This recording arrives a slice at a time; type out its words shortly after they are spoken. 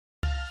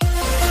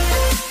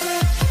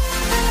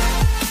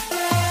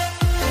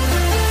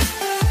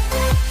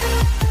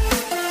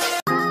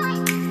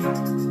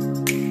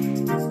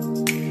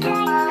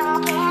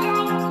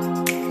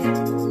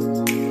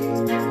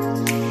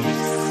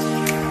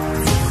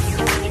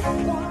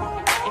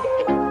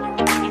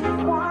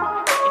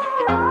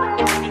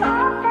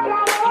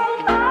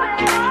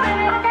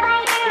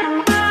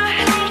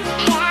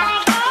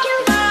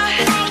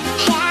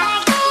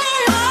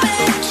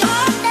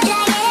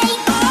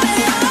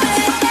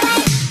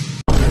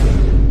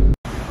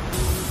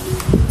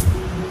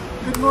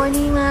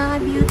morning mga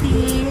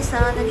ka-beauties.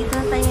 Nandito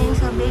na tayo ngayon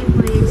sa Bay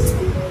Bridge.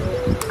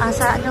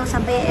 Sa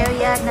Bay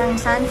Area ng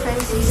San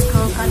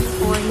Francisco,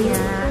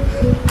 California.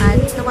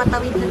 At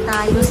tumatawid na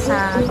tayo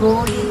sa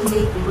Golden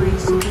Gate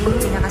Bridge. Yung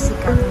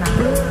pinakasikat na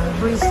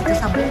bridge dito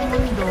sa buong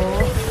mundo.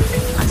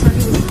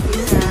 Actually,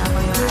 this is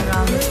mga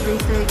around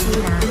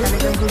 3:30 na.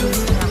 Talagang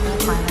gumising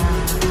ako para,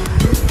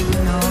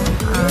 you know,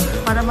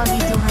 para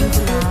mag-videohan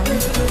ko lang.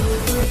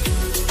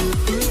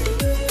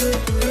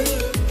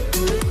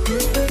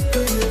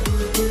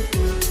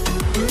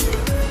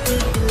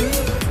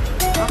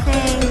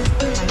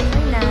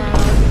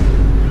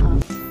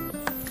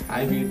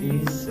 Hi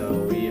beauties,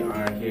 so we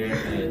are here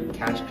at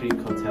Cash Creek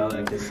Hotel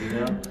and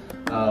Casino.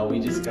 We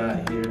just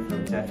got here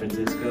from San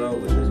Francisco,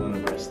 which was one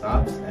of our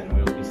stops, and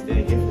we'll be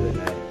staying here for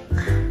the night.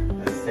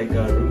 Let's take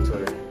a room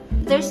tour.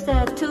 There's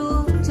the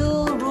two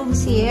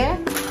rooms here.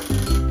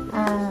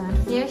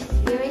 Here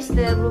is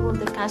the room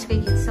of the Cash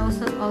Creek. It's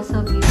also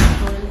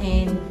beautiful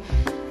and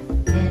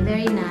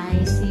very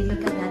nice. See,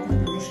 look at that,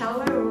 the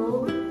shower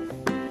room,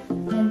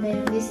 and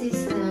then this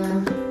is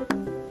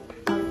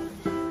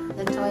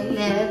the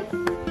toilet.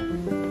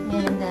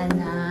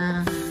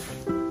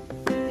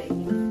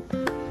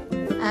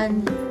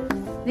 And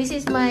this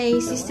is my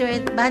sister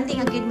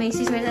banding again, my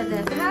sister at the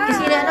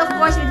casino, and of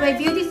course with my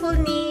beautiful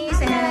niece.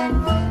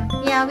 And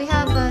yeah, we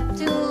have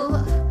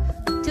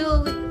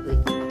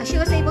she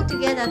was able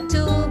to get a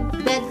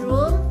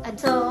 2-bedroom, and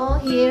so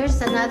here's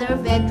another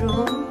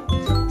bedroom,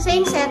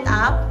 same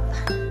setup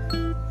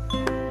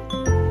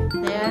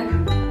there,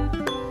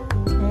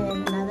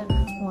 and another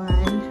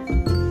one,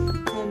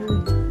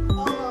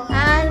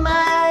 and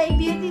my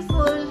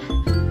beautiful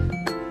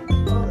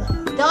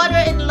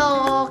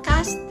daughter-in-law,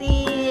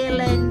 Castile,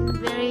 and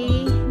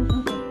very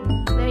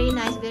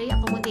nice, very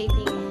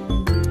accommodating.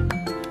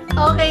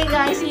 Okay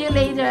guys, see you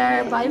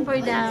later. Bye for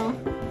now.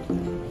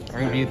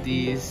 Our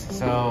beauties,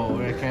 so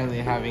we're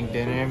currently having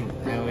dinner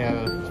and we have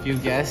a few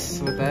guests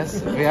with us.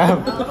 We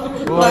have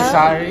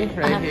Shari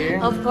right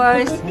here. Of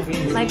course,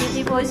 my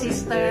beautiful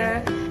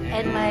sister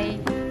and my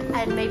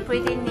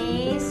pretty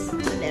niece.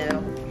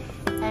 Hello.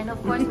 And of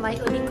course my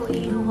uniko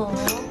iho.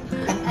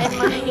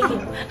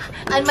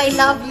 And my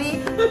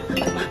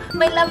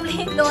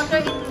lovely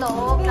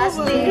daughter-in-law,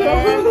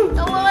 Castile.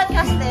 Oh, what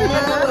Castile?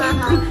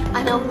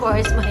 And of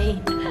course my.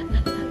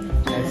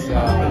 And so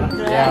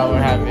yeah, we're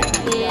having.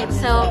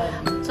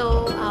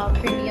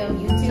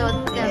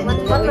 Yeah,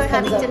 what we're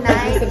having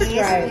tonight is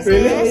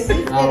this.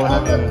 We're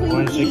having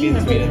orange chicken,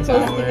 sweet and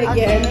sour,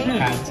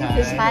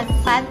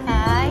 pad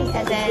thai,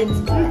 and then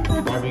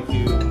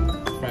barbecue,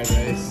 fried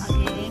rice.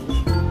 Okay.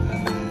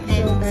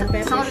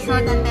 And salt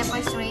and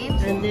pepper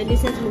shrimp. And then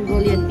this is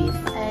Mongolian beef.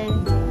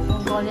 And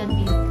Mongolian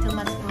beef, too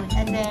much food.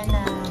 And then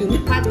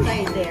pad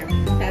thai there.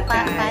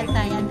 Pad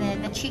thai, and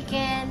then the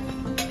chicken.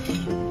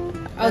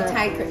 Oh,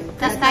 Thai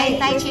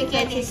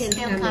chicken is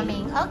still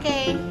coming.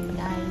 Okay,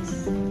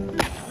 guys.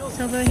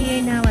 So we're here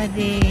now at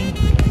the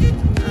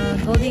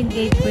Golden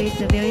Gate Bridge,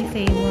 the very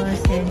famous,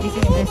 and this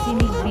is the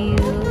scenic view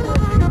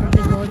of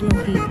the Golden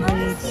Gate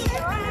Bridge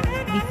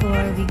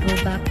before we go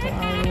back to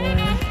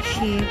our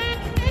ship,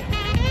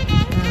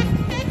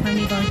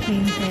 Carnival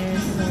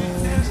Princess. So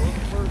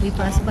we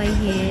pass by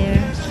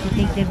here to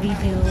take the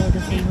video of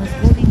the famous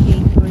Golden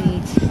Gate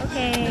Bridge.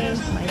 Okay,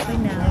 bye for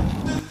now.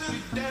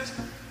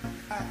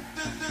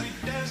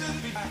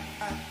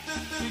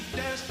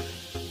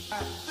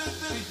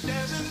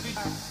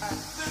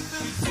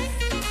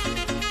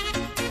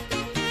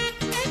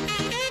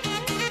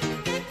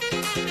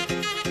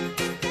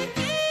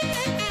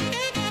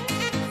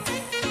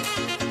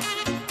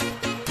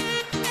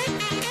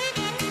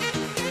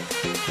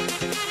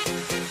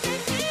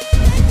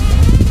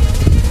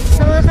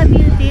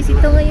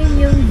 Ito ngayon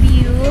yung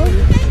view.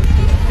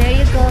 There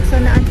you go. So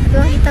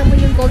nakita mo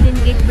yung Golden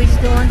Gate Bridge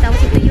doon.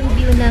 Tapos ito yung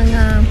view ng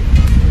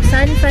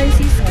San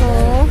Francisco.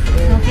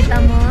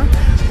 Nakita mo?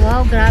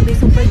 Wow, grabe.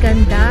 Super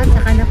ganda.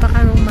 Saka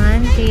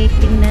napaka-romantic.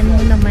 Tingnan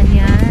mo naman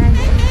yan.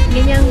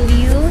 Yan yung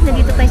view.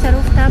 Nandito tayo sa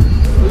rooftop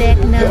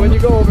deck ng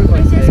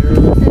Princess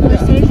Cruise. And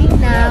we're sailing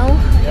now.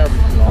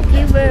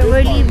 Okay,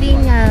 we're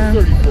leaving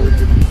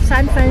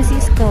San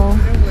Francisco.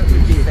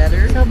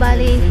 So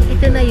bali,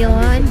 ito na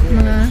yon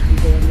mga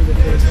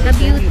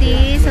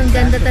ka-beauties. Ang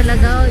ganda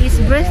talaga. It's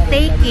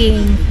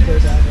breathtaking.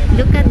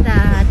 Look at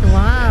that.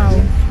 Wow.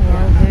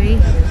 Wow,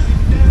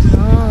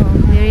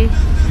 very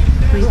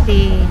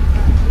pretty.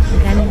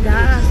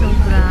 Ganda.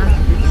 Sobra.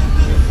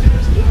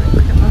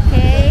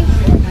 Okay.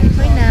 Bye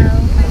for now.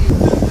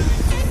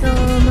 So,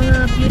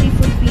 mga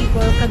beautiful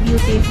people,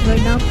 ka-beauties,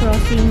 we're now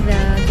crossing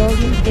the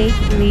Golden Gate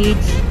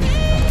Bridge.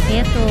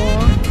 Ito.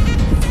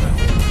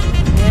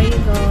 There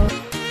you go.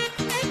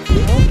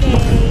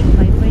 Okay.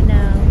 Bye for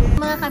now.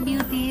 Mga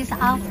ka-beauties,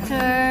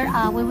 after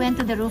we went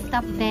to the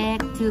rooftop deck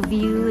to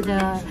view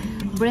the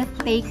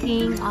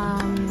breathtaking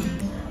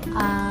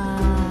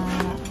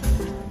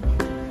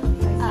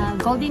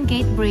Golden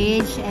Gate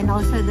Bridge and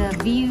also the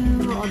view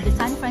of the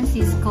San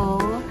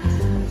Francisco.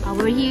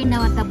 We're here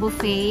now at the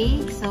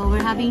buffet, so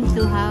we're having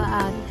to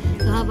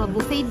have a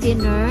buffet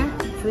dinner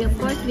of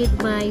course, with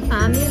my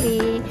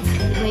family,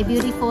 my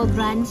beautiful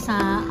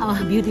grandson,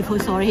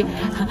 beautiful, sorry,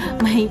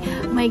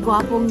 my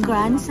gwapong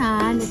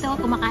grandson. Ito,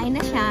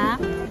 kumakain na siya.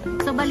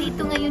 So, bali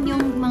ito ngayon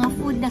yung mga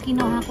food na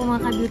kinuha ko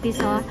mga ka-beauty.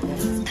 So,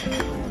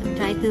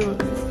 try to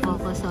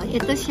focus. So,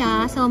 ito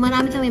siya. So,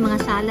 marami ito. May mga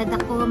salad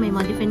ako, may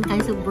mga different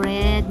kinds of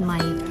bread,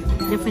 may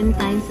different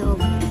kinds of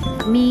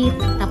meat,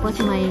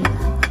 tapos may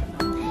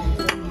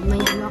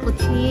ano ako,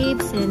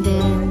 chips, and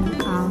then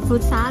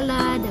fruit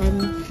salad,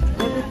 and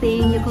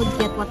everything. You could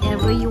get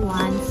whatever you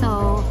want.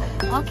 So,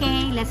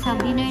 okay, let's have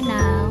dinner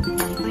now.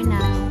 Bye for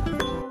now.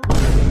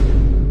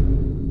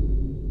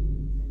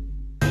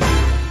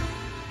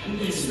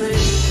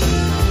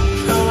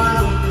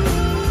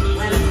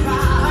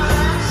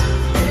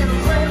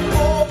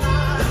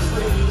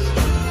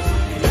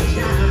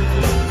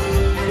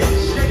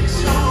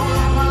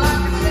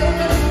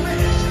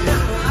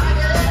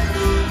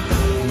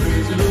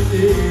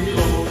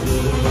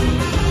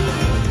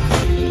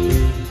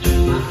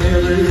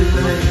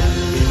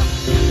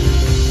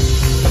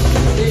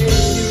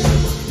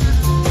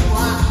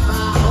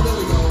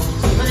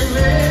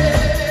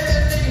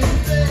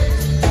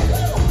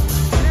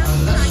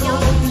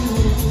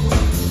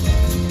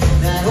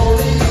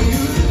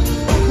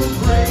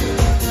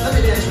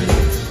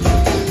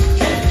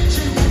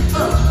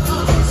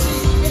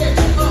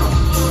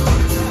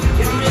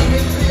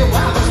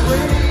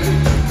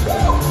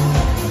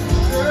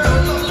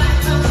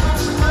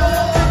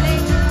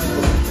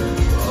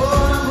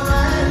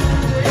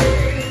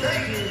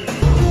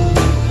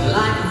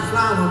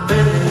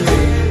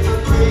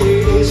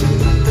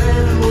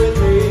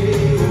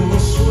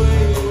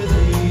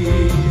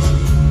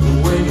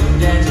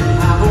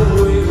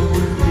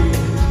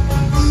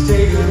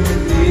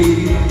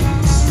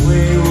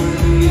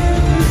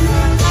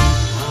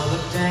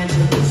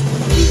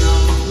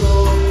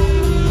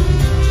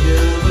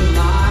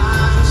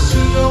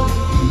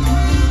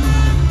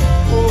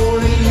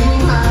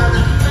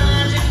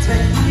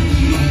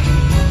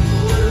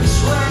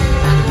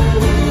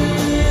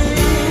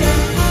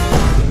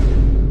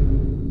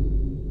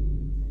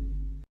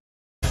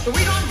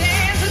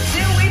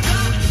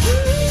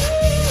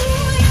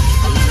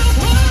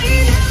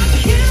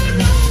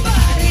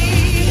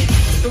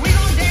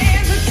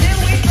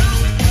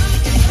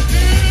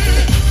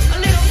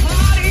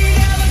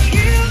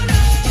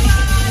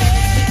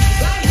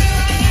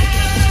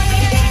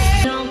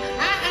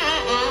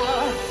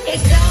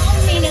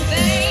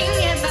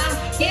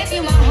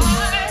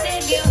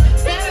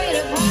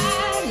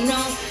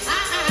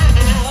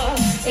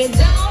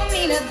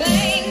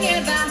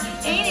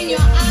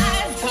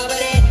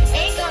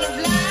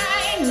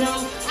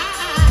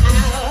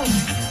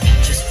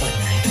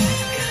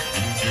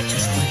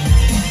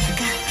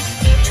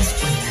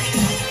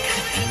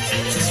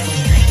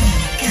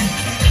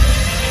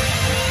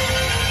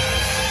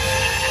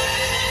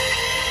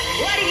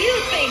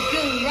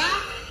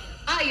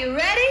 Are you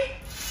ready?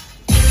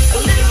 A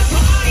little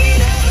party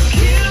never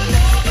killed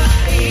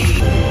nobody.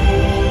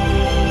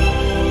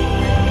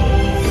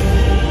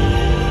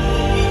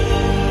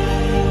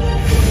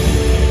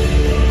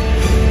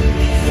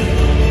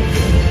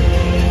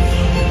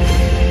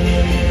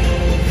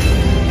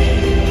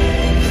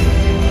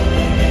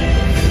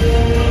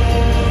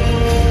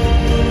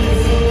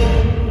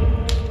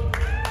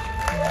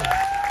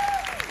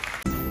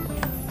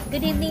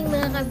 Good evening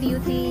mga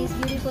ka-beauties,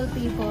 beautiful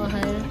people.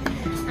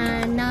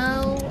 And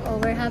now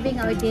we're having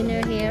our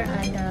dinner here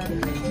at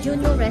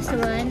Juno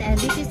Restaurant, and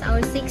this is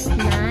our 6th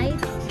night.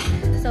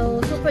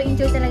 So super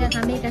enjoy talaga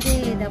kami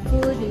kasi the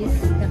food is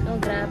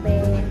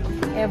grabe,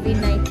 every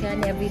night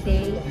yan, every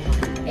day.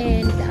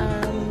 And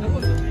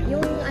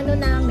yung ano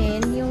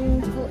namin,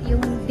 yung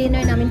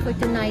dinner namin for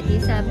tonight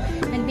is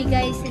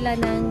nagbigay sila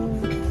ng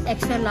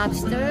extra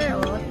lobster.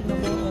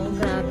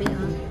 Grabe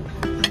ang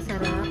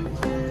sarap.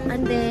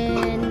 And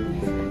then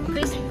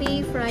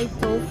crispy fried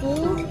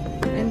tofu.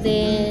 And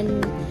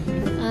then,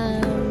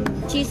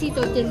 cheesy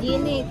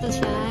tortellini, ito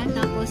siya.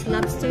 Tapos,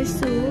 lobster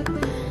soup.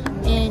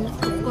 And,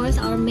 of course,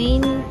 our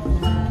main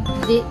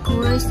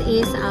course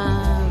is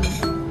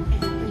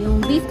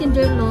yung beef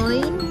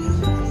tenderloin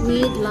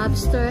with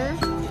lobster.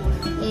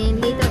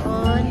 And later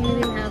on, we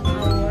will have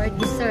our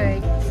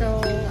dessert.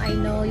 So, I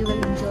know you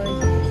will enjoy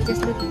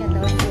just looking at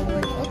our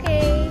food.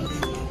 Okay.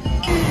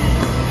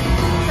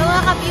 So,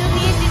 mga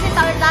ka-beauties, this is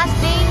our last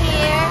day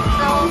here.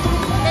 So,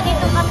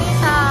 nandito kami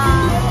sa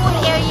pool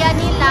area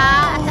nila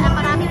at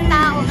maraming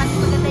tao kasi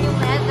maganda yung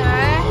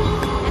weather.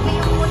 Ito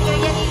yung pool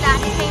area nila.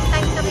 At the same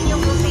time, ito rin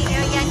yung buffet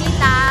area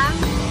nila.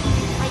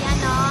 Ayan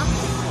o.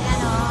 Ayan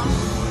o.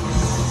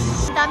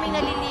 Ang daming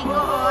naliligo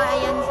o.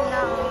 Ayan sila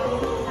o.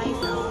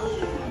 Nice o.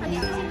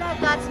 Andito sila,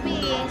 Gatsby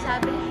eh.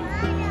 Sabi,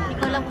 hindi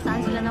ko alam kung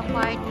saan sila na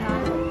part no.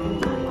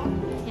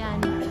 Ayan.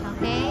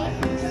 Okay?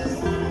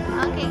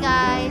 Okay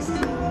guys.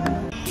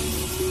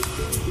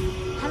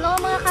 Hello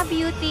mga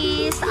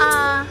ka-beauties.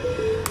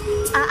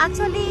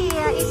 Actually,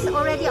 it's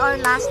already our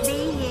last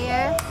day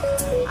here.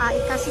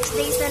 Ika 6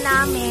 days na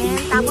namin.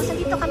 Tapos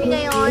nandito kami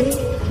ngayon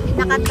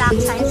nakadock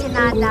sa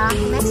Ensenada,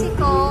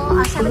 Mexico.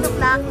 7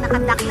 o'clock,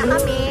 nakadock na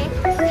kami.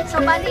 So,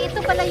 bali, ito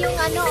pala yung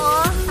ano,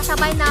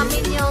 kasabay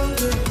namin yung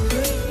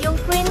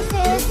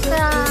Princess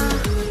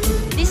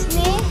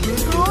Disney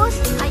Cruise.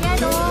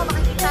 Ayan,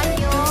 makikita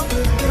nyo,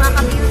 mga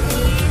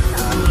ka-beauties. So,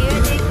 here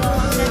they go.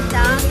 Ang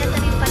ganda. Ang ganda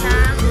rin pala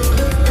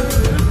ng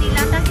cruise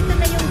nila. Tapos ito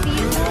na yung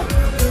view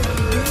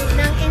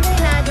ng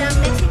Ensenada,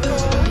 Mexico.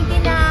 Hindi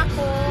na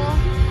ako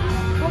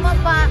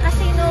bumaba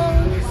kasi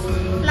nung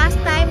last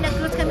time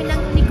nag-cruise kami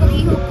ng unikong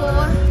iho ko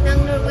ng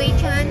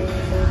Norwegian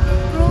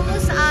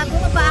cruise.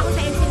 Bumaba ako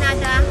sa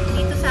Ensenada,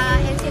 dito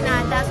sa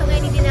Ensenada. So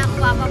ngayon hindi na ako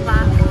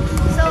bababa.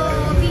 So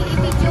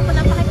i-video ko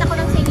lang, pakita ko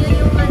lang sa inyo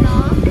yung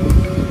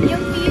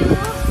yung view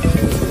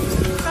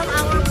from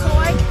our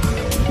port.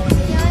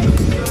 Yan.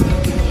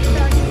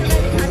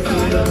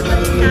 Dito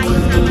tayo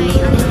sa may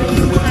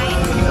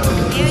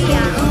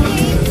area.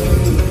 Okay.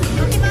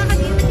 Okay mga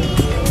ka-beauty.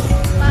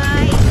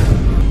 Bye.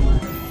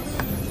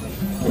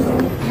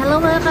 Hello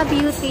mga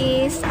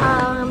ka-beauties.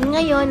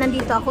 Ngayon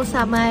nandito ako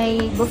sa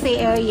may buffet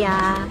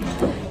area.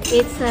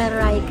 It's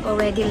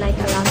already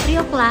around 3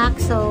 o'clock.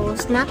 So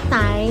snack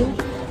time.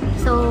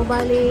 So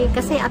bali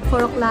kasi at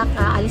 4 o'clock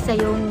alis na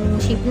yung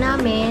ship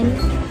namin.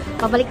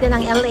 Pabalik na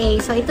ng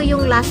LA. So ito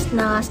yung last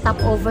na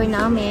stopover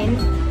namin.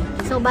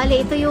 So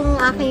bali ito yung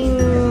aking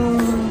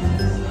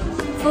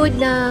food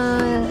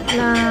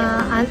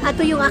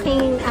ito yung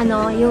aking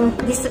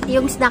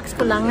yung snacks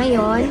ko lang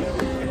ngayon.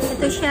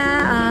 Ito siya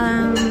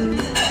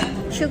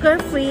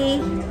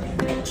sugar-free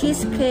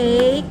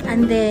cheesecake,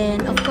 and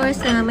then of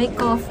course may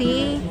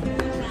coffee.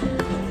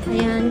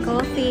 Ayan,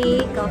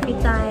 coffee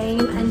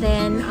time, and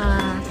then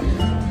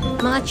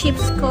mga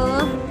chips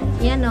ko.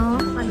 Ayan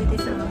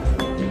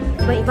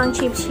iba-ibang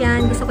chips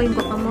yan. Gusto ko yung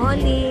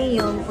guacamole,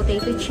 yung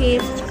potato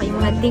chips, tsaka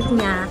yung mga dip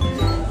niya.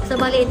 So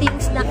bali ito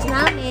yung snacks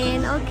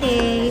namin.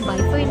 Okay,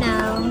 bye for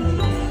now.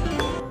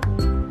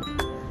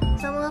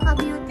 So mga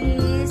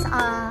ka-beauties,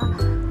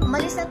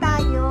 umalis na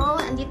tayo.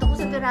 Andito ko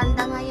sa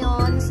veranda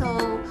ngayon. So,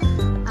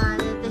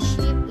 the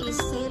ship is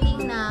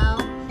sailing now.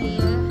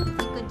 Here,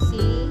 you could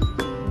see.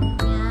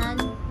 Yan.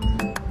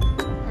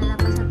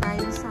 Lalabas na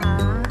tayo sa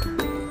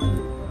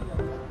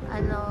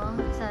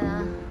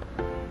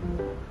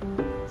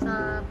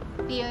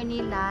pier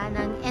nila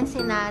ng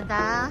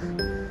Ensenada.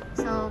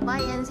 So,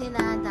 bye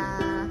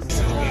Ensenada.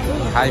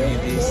 Hi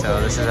beauties,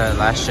 so this is our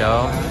last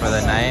show for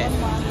the night.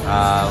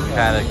 We've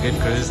had a good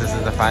cruise. This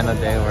is the final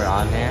day we're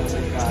on here,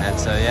 and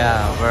so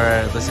yeah,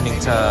 we're listening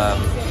to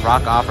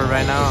Rock Opera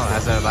right now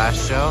as our last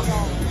show,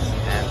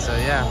 and so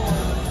yeah,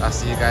 I'll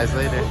see you guys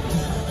later.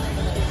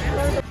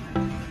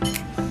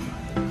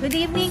 Good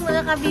evening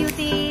mga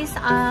ka-beauties.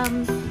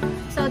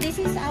 So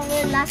this is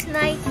our last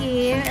night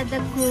here at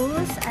the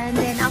cruise, and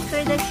then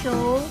after the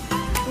show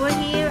we're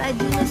here at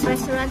Juno's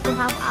restaurant to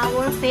have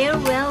our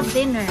farewell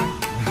dinner.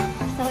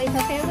 So it's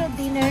a farewell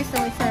dinner, so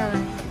it's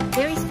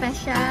very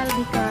special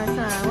because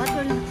what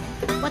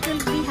we'll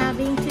be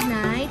having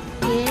tonight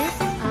is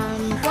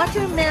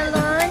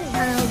watermelon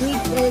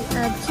with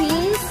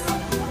cheese,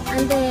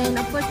 and then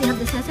of course we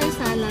have the Caesar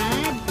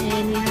salad,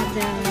 and we have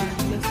the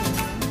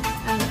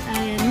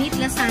meat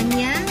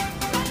lasagna,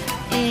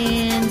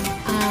 and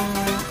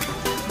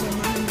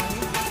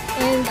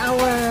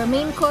our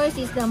main course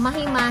is the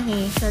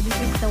mahi-mahi. So this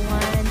is the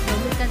one. So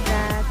look at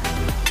that.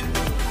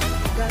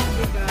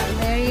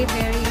 Very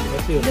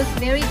looks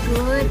very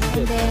good.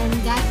 And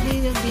then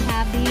lastly we'll be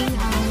having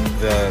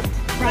The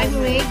prime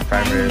rib.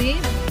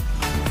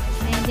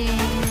 And then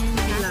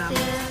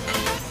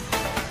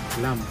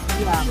Lamb.